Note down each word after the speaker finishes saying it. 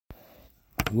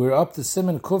We're up to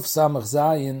Siman Kuf Samach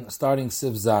Zayin, starting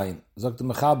Sif Zayin. Zok the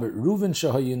Mechaber, Reuven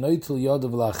shehayonoitul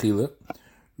yodav la'achila.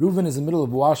 Reuven is in the middle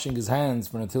of washing his hands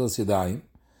for Natilas Yadayim.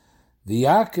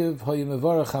 V'Yaakov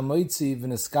hayomevarach hamoitzi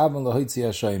v'neskaven lahoitzi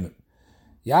hashayimim.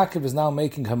 Yaakov is now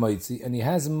making hamoitzi, and he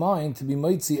has in mind to be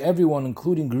moitzi everyone,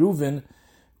 including Reuven,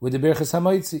 with the birchas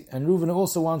hamoitzi. And Reuven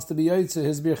also wants to be yoitzi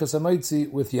his birchas hamoitzi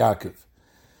with Yaakov.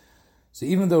 So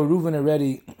even though Reuven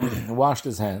already washed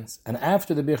his hands, and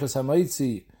after the birchas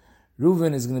hamoitzi,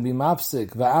 Reuven is going to be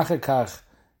mapsik, va'achakach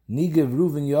nigev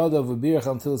Reuven yodav v'birch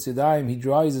until Yadayim, he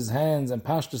dries his hands, and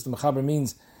pashtus the mechaber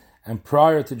means, and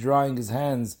prior to drying his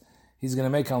hands, he's going to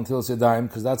make until Yadayim,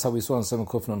 because that's how we saw in Seven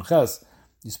Kuf Non Ches.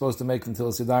 You're supposed to make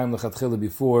until Yadayim lechatchila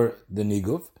before the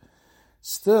niguv.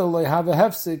 Still, they have a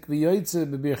hefsik v'yoytze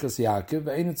b'birchas Yaakov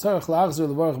v'ein tzarich la'achzer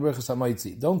l'varach birchas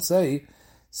hamoitzi. Don't say,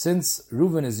 since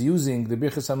Reuven is using the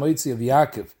birchas hamoitzi of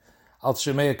Yaakov al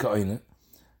shemei ka'oine,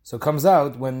 so it comes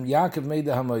out when Yaakov made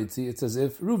the hamoitzi, it's as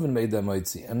if Reuven made the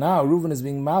hamoitzi, and now Reuven is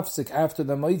being mafsik after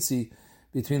the hamoitzi,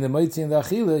 between the hamoitzi and the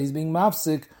achila, he's being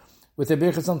mafsik with the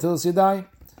birchas until Yadayim.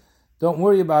 Don't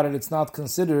worry about it; it's not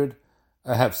considered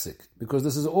a hefsik, because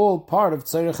this is all part of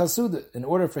tzarech hasuda. In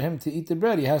order for him to eat the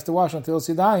bread, he has to wash until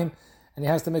Yadayim, and he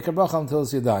has to make a bracha until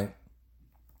Yadayim.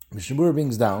 Mishabur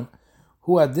brings down,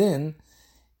 hu adin,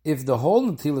 if the whole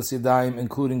Natilas Yadayim,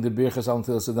 including the birchas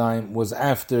Natilas Yadayim, was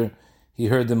after he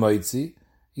heard the moitzi,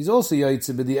 he's also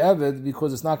yaitzi b'di eved,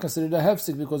 because it's not considered a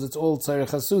hefsik, because it's all tzarech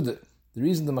hasuda. The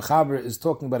reason the mechaber is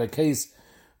talking about a case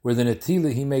where the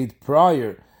Natila he made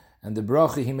prior and the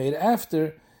bracha he made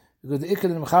after, because the ikad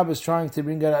and mechaber is trying to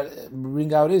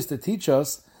bring out is to teach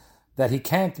us that he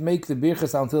can't make the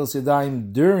birchas Natilas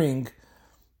Yadayim during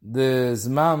the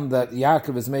zman that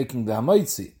Yaakov is making the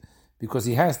hamoitzi, because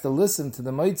he has to listen to the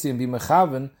moitzi and be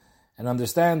mechaven and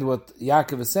understand what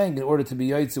Yaakov is saying in order to be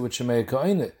yoitzi with Shemei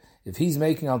Ka'oine. If he's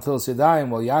making until Yadayim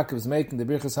while Yaakov is making the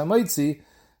birchas hamoitzi,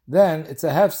 then it's a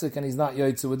hefsik and he's not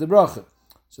yoitzi with the bracha.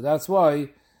 So that's why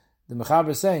the mechaber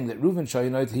is saying that Reuven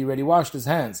shayonoit, he already washed his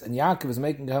hands, and Yaakov is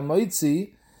making a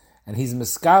hamoitzi, and he's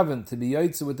meskaven to be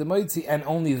yoitzi with the moitzi, and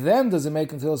only then does it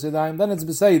make until Yadayim, then it's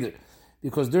beseder,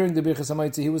 because during the birchas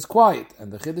hamoitzi he was quiet,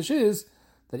 and the chiddush is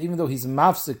that even though he's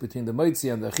mafsik between the moitzi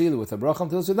and the achila with a bracha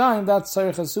until Yadayim, that's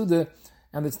tzarech hasuda,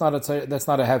 and that's not a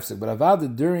hefsik. But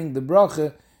avada during the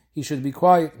bracha, he should be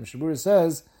quiet. Mishabura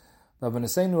says, when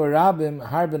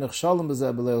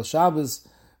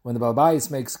the Baal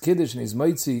Bayis makes kiddush and he's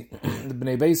moitzi, the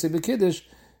bnei beis bekiddush,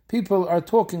 people are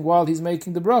talking while he's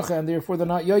making the bracha, and therefore they're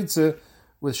not yoitze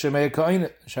with shemei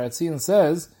ka'oine. Sharatzion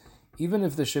says, even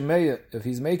if the shemei, if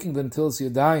he's making the until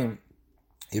Yadayim,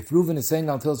 if Reuven is saying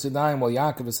until Yadayim while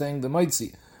Yaakov is saying the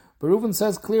moitzi, but Reuven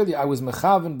says clearly, I was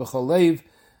mechaven b'chol leiv,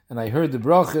 and I heard the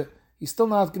bracha, he's still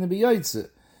not going to be yoitze,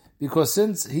 because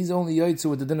since he's only yoitze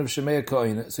with the din of shemei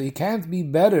ka'oine, so he can't be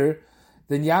better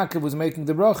than Yaakov was making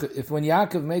the bracha. If when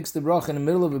Yaakov makes the bracha in the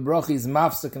middle of a bracha, he's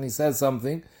mafsek and he says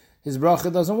something, his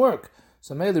bracha doesn't work.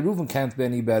 So maybe the Reuven can't be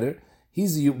any better.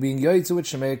 He's being yoitze with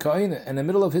shemei ka'oine, and in the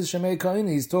middle of his shemei ka'oine,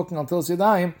 he's talking until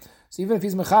Yadayim. So even if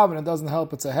he's mechaven, it doesn't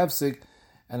help. It's a hefsik,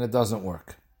 and it doesn't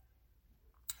work.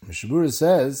 Mishabura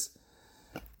says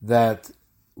that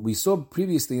we saw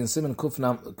previously in Siman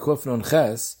Kuf Non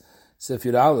Ches, Sif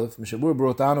Yud Aleph, Mishabura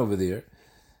brought down over there,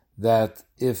 that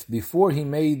if before he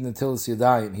made Natilas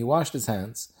Yadayim, he washed his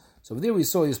hands, so over there we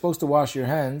saw you're supposed to wash your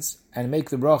hands and make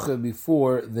the bracha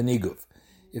before the niguv.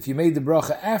 If you made the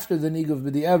bracha after the niguv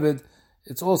b'di eved,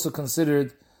 it's also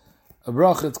considered a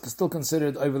bracha, it's still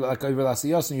considered like over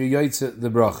lasiyos, and you yoitze the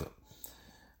bracha.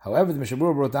 However, the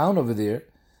Mishabura brought down over there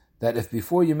that if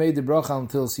before you made the bracha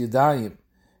until Yadayim,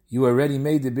 you already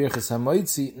made the birchas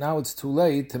hamoitzi, now it's too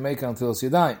late to make until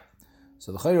Yadayim.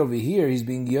 So the chayr over here, he's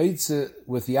being yoitze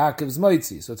with Yaakov's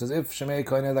moitzi. So it's as if Shemei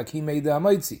Kohen, like he made the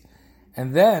hamoitzi.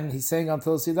 And then he's saying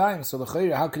until Yadayim. So the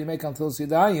chayr, how can he make until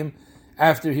Yadayim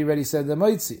after he already said the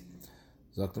moitzi?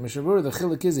 Dr. Mishabura, the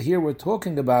chiluk is here we're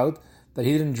talking about that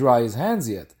he didn't dry his hands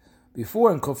yet.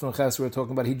 Before in Kuf Non Ches we were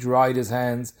talking about he dried his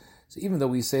hands. So even though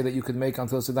we say that you could make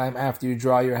until Yadayim after you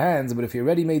dry your hands, but if you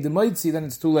already made the moitzi, then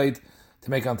it's too late to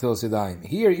make until Yadayim.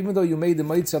 Here, even though you made the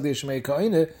moitzi al Shemei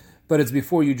Ka'oine, but it's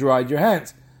before you dried your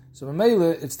hands. So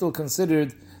Mamela, it's still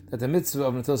considered that the mitzvah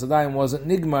of until Yadayim wasn't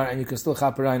nigmar, and you can still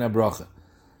chaperayna bracha.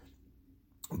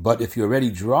 But if you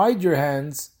already dried your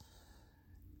hands,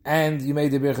 and you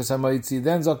made the birchas hamoitzi,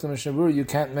 then Zok Mishabura, you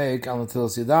can't make until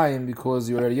Yadayim, because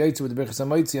you already yoitze with the birchas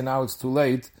hamoitzi, and now it's too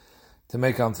late to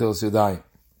make until Yadayim.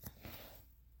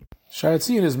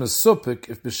 Sharatzion is mesupik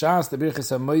if b'shas the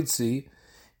birchas hamoitzi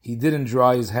he didn't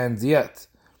dry his hands yet,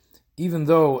 even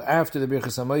though after the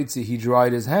birchas hamoitzi he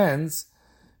dried his hands,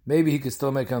 maybe he could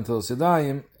still make until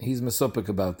Yadayim. He's mesupik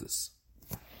about this.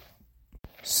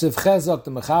 Sif Chezok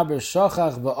the Mechaber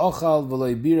Shochach v'ochal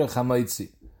v'lo birach hamaitzi.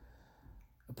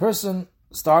 A person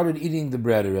started eating the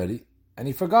bread already, and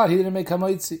he forgot he didn't make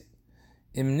hamaitzi.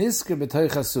 Im nisker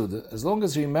b'toich hasuda. As long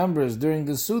as he remembers during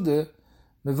the suda,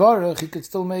 mevarach, he could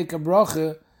still make a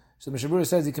bracha. So Mishabura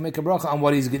says he can make a bracha on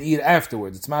what he's going to eat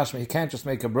afterwards. It's mashma, he can't just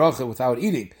make a bracha without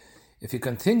eating. If he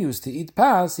continues to eat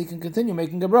pas, he can continue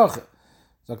making a bracha.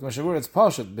 So Mishabura, it's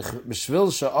pashat.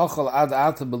 B'shvil she'ochal ad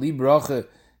ata b'li bracha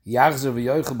yachzer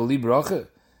v'yoichel b'li bracha.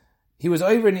 He was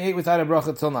over and he ate without a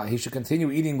bracha till now. He should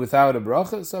continue eating without a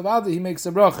bracha. So Avada, he makes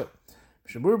a bracha.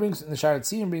 Mishabura brings, in the Sharat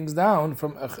Tziyim brings down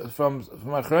from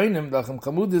Achroinim, the Acham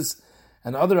Chamudis,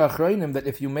 and other Achroinim, that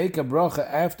if you make a bracha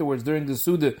afterwards during the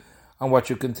Suda on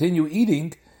what you continue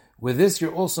eating, with this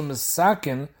you're also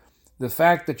misaken the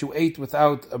fact that you ate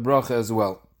without a bracha as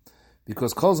well.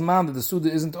 Because Kol Zman that the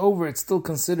Suda isn't over, it's still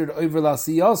considered over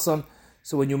Lasiyasan,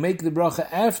 so when you make the bracha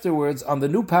afterwards on the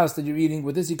new pas that you're eating,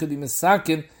 with this you could be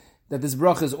misaken that this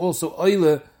bracha is also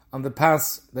oile on the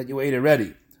pas that you ate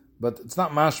already. But it's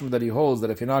not mashma that he holds that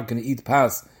if you're not going to eat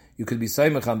pas, you could be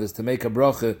saimach on this to make a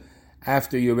bracha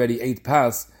after you already ate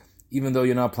pas, even though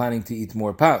you're not planning to eat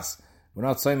more pas. We're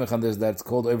not saimach on this that's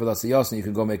called over lasiyos and you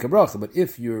can go make a bracha. But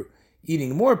if you're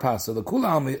eating more pas, so the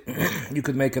kulam, you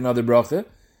could make another bracha,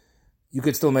 you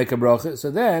could still make a bracha. So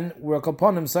then we're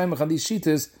upon him saimach on these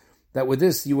shitas that with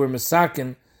this you were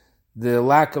misaken the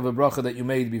lack of a bracha that you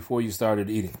made before you started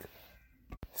eating.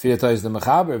 So if you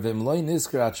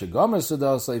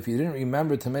didn't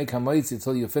remember to make hamaitzi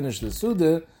until you finish the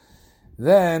suda,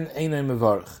 then einay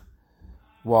mevarch.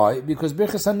 Why? Because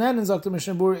birchas hanen in Dr.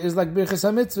 Mishnah is like birchas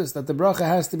hamitzvahs, that the bracha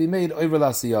has to be made over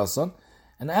lasiyason,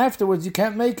 and afterwards you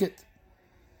can't make it.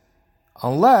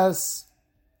 Unless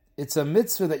it's a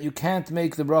mitzvah that you can't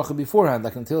make the bracha beforehand,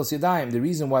 like until Yadayim. The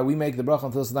reason why we make the bracha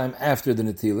until Yadayim after the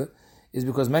Netila is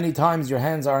because many times your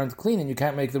hands aren't clean and you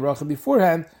can't make the bracha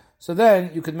beforehand, so then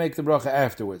you could make the bracha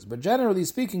afterwards. But generally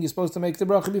speaking, you're supposed to make the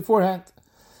bracha beforehand.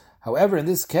 However, in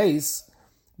this case,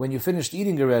 when you finished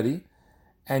eating already,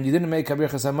 and you didn't make a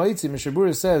birchas hamaitzi,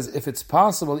 Mishabura says, if it's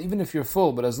possible, even if you're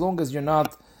full, but as long as you're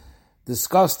not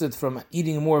disgusted from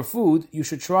eating more food, you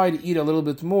should try to eat a little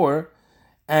bit more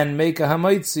and make a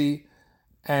hamaitzi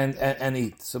and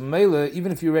eat. So Mela,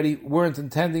 even if you already weren't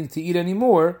intending to eat any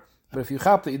more, but if you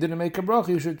chap that you didn't make a bracha,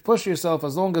 you should push yourself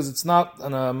as long as it's not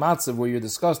on a matzav where you're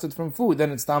disgusted from food.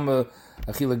 Then it's tam a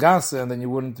chilagasa, and then you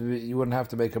wouldn't have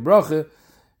to make a bracha.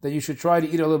 Then you should try to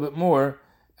eat a little bit more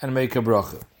and make a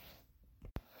bracha.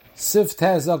 Sif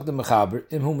tezak the mechaber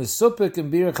im hu misupik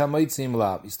im birach hamaitzi im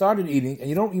lav. You started eating and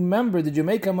you don't remember did you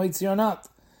make hamaitzi or not.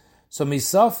 So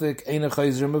misafik ein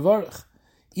chayzer mevarach.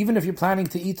 Even if you're planning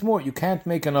to eat more, you can't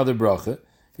make another bracha,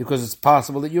 because it's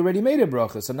possible that you already made a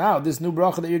bracha. So now this new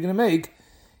bracha that you're going to make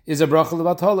is a bracha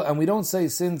levatala, and we don't say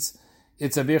since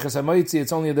it's a birchas hamaitzi,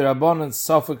 it's only the rabbanon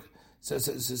safek.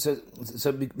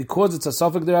 So because it's a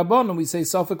safek the rabbanon, we say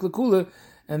safek lekula,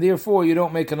 and therefore you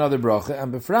don't make another bracha.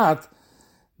 And befrat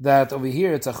that over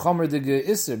here it's a chomer de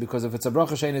ge'isser, because if it's a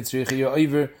bracha shein tzricha, you're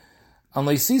over on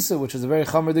leisisa, which is a very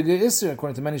chomer de ge'isser.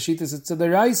 According to many shitas, it's a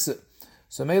deraisa.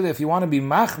 So maybe if you want to be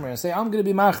machmer and say, I'm going to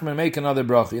be machmer, make another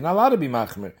bracha, you're not allowed to be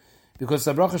machmer, because it's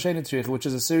a bracha shein tzricha, which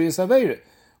is a serious aveira.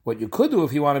 What you could do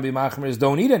if you want to be machmer is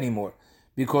don't eat anymore,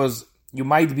 because you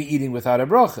might be eating without a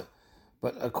bracha.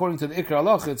 But according to the Ikra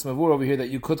Halacha, it's mavur over here that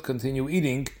you could continue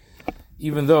eating,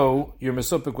 even though you're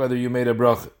mesupik whether you made a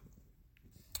bracha.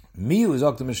 Miu is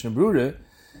Dr. Mishnah Brura,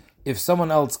 if someone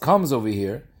else comes over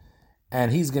here,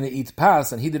 and he's going to eat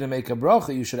pas, and he didn't make a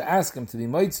bracha, you should ask him to be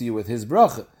moitzi you with his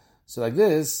bracha. So like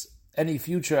this, any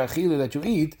future achila that you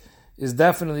eat is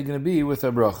definitely going to be with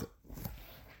a bracha.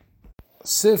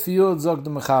 Sif Yod Zog the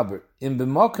Mechaber. In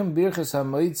B'mokem Birchas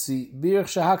HaMoitzi, Birch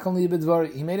Shahakal Li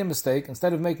B'dvari. He made a mistake.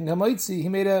 Instead of making HaMoitzi, he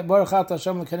made a Baruch Ata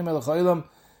Hashem L'kenim Melech HaOlam,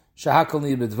 Shahakal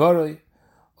Li B'dvari.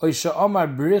 Oy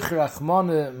Sha'omar Brich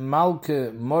Rachmane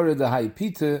Malke More De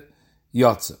Haipite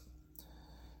Yotze.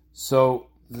 So,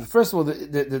 first of all,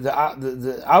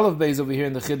 the Aleph Beis over here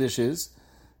in the Chiddush is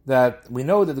that we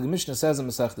know that the Mishnah says in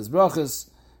Masechtas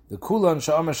Brachas, the Kulan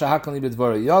Sha'omar Shahakal Li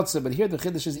B'dvari Yotze, but here the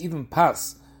Chiddush is even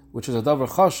pas, which is a davar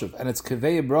chashuv, and it's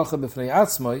kevei bracha b'fnei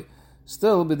atzmai,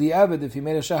 still b'di avid, if you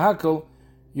made a shahakal,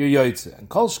 you're yoytze. And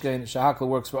kolshkein, shahakal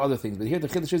works for other things, but here the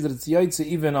chiddush is that it's yoytze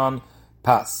even on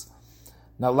pas.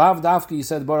 Now, lav dafki, you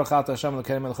said baruch ata Hashem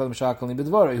l'kenim el chodim shahakal ni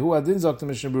b'dvarei. Hu adin zok to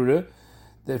Mishnah Brura,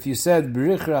 that if you said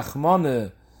brich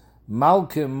rachmane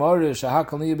malke more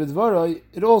shahakal ni b'dvarei,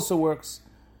 it also works.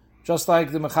 Just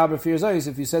like the mechaber fears eyes,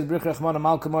 if you said brich rachmane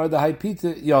malke more the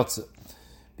haipite yotze.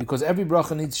 Because every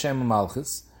bracha needs shem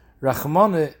malchus.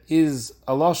 Rachmana is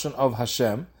a lashon of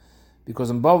Hashem, because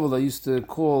in Bavel they used to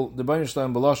call the Rebbeinu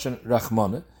Shalom b'lashon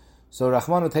Rachmana. So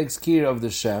Rachmana takes care of the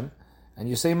Shem, and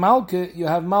you say Malke, you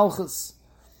have Malchus.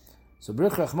 So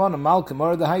Brich Rachmana Malke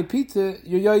Mora the High Pita,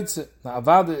 you're Yoitze. Now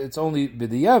Avada it's only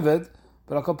B'diavad,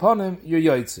 but Akaponim you're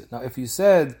Yoitze. Now if you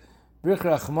said Brich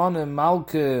Rachmana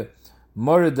Malke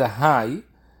Mora the High,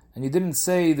 and you didn't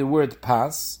say the word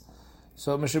pas,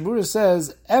 so Mishabura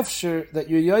says Efsher that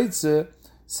you're Yoitze,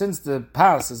 since the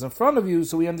pas is in front of you,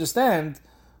 so we understand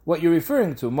what you're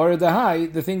referring to. Mora the High,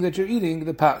 the thing that you're eating,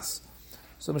 the pas.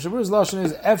 So Mishabura's lashon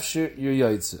is Efsher you're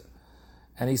Yoitze.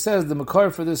 And he says the makar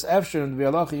for this Efsher, and the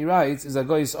Bialacha he writes, is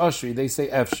Agoyis Oshri, they say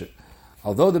Efsher.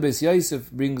 Although the Beis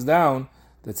Yosef brings down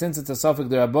that since it's a suffix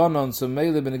the Rabbanon, so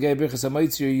Meile b'negei brichas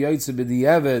ha'moitzi you're Yoitze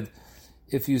b'diavad,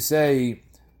 if you say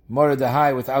Mora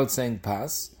Dahai without saying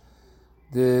pas.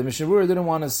 The Mishabura didn't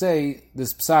want to say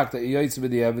this psak that you're Yoitze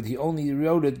b'diavad, he only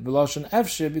wrote it b'lashon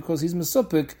Efsher because he's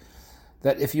mesupik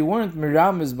that if you weren't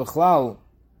Miramis b'chlal,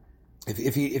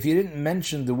 if you didn't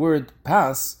mention the word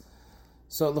pas,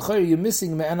 so l'chayr you're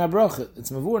missing me'en habracha. It's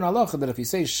mavur in halacha that if you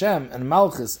say Shem and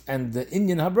Malchus and the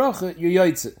Inyan habracha, you're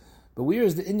Yoitze. But where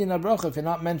is the Inyan habracha if you're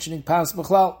not mentioning pas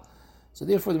b'chlal? So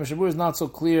therefore the Mishabur is not so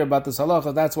clear about this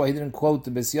halacha. That's why he didn't quote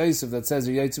the Beis Yosef that says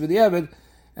you're Yoitze b'diavad,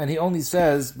 and he only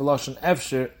says b'lashon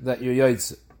Efsher that you're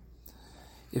Yoitze.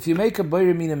 If you make a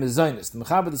Boyer Mina Mezainis, the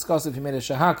Mechaber discussed if you made a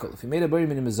Shahakal. If you made a Boyer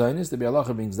Mina Mezainis, the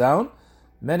Bialacha brings down,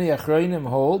 many Achroinim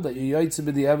hold that you Yoitze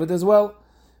b'diavad as well,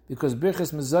 because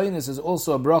Birchas Mezainis is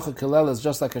also a Bracha Kelelas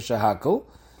just like a Shahakal,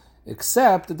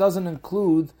 except it doesn't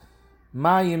include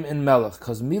Mayim and Melech,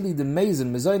 because Mili the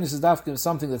Mezin, Mezainis is dafka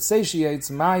something that satiates,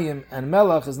 Mayim and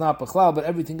Melech is not Bechlal, but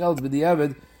everything else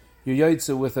b'diavad, you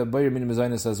Yoitze with a Boyer Mina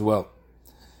Mezainis as well.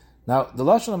 Now, the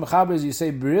Lashon of Mechaber is you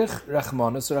say Brich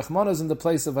Rachmana, so Rachmana is in the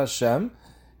place of Hashem,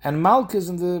 and Malk is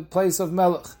in the place of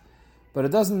Melech. But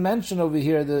it doesn't mention over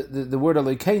here the word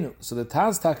Elokeinu. So the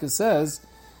Taz Taka says,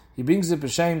 he brings it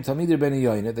b'shem Talmidir ben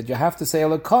Yoyne, that you have to say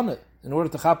Elokone in order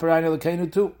to chaper ayin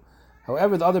Elokeinu too.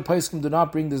 However, the other poskim do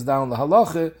not bring this down. The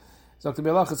halacha, so to be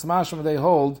halacha, it's mashma, they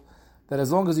hold that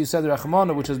as long as you said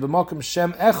Rachmana, which is b'makom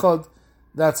Shem Echad,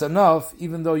 that's enough,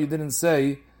 even though you didn't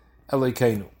say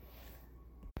Elokeinu.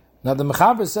 Now the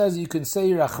Mechaber says you can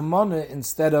say Rachmana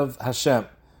instead of Hashem.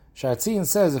 Shartzian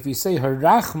says if you say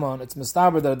Harachman, it's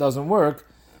mistaber that it doesn't work,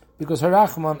 because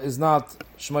Harachman is not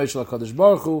Shmoi Shel HaKadosh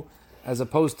Baruch Hu, as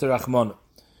opposed to Rachmana.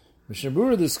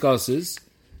 Mishnah discusses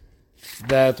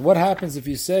that what happens if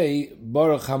you say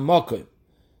Baruch HaMokim.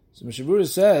 So Mishnah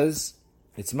says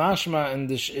it's mashma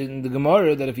in the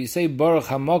Gemara that if you say Baruch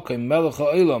HaMokim Melech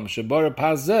HaOlam Shebarah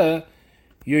Pazeh,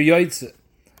 you're Yoitze.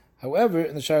 However,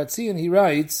 in the Sharatzian he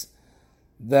writes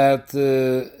that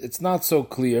it's not so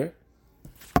clear.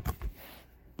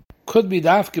 Could be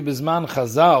dafke bizman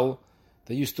Chazal,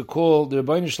 they used to call the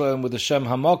Rebbeinu Shalom with the Shem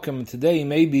Hamokim, and today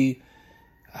maybe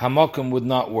Hamokim would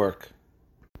not work.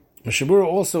 Mishabura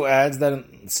also adds that in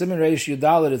Siman Reish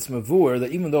Yudalet it's Mavur,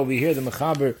 that even though over here the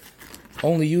Mechaber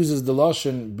only uses the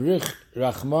Lashon Brich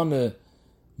Rachmana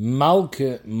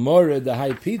Malke More the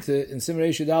High Pita, in Siman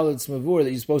Reish Yudalet it's Mavur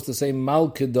that you're supposed to say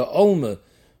Malke the Olme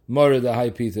More the High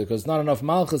Pita, because not enough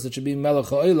Malchus, it should be Melech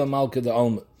HaOlam Malke the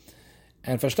Olme.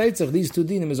 And versteht sich, these two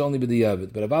dinim is only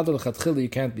b'diavad. But about the lechatchila, you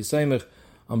can't be seimich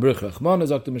on Brich Rachmana,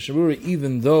 Dr. Mishabura,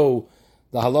 even though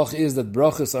the halach is that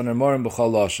brachas are nemorim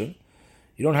b'chal lashon.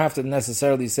 You don't have to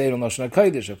necessarily say it on Lashon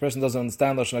HaKodesh. If a person doesn't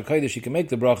understand Lashon HaKodesh, he can make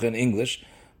the bracha in English,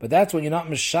 but that's when you're not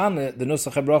mishane the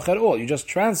nusach ha-bracha at all. You're just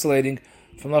translating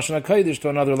from Lashon HaKodesh to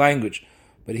another language.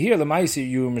 But here, the Maisi,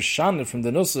 you're mishane from the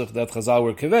nusach that Chazal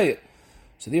were keveyah.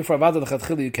 So therefore, about the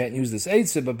lechatchila, you can't use this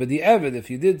eitzah, but b'diavad, if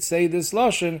you did say this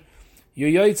lashon, you're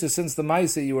Yoitze, since the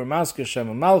Maisa you were Masker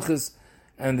Shem Malchus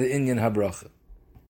and the Inyan Habracha.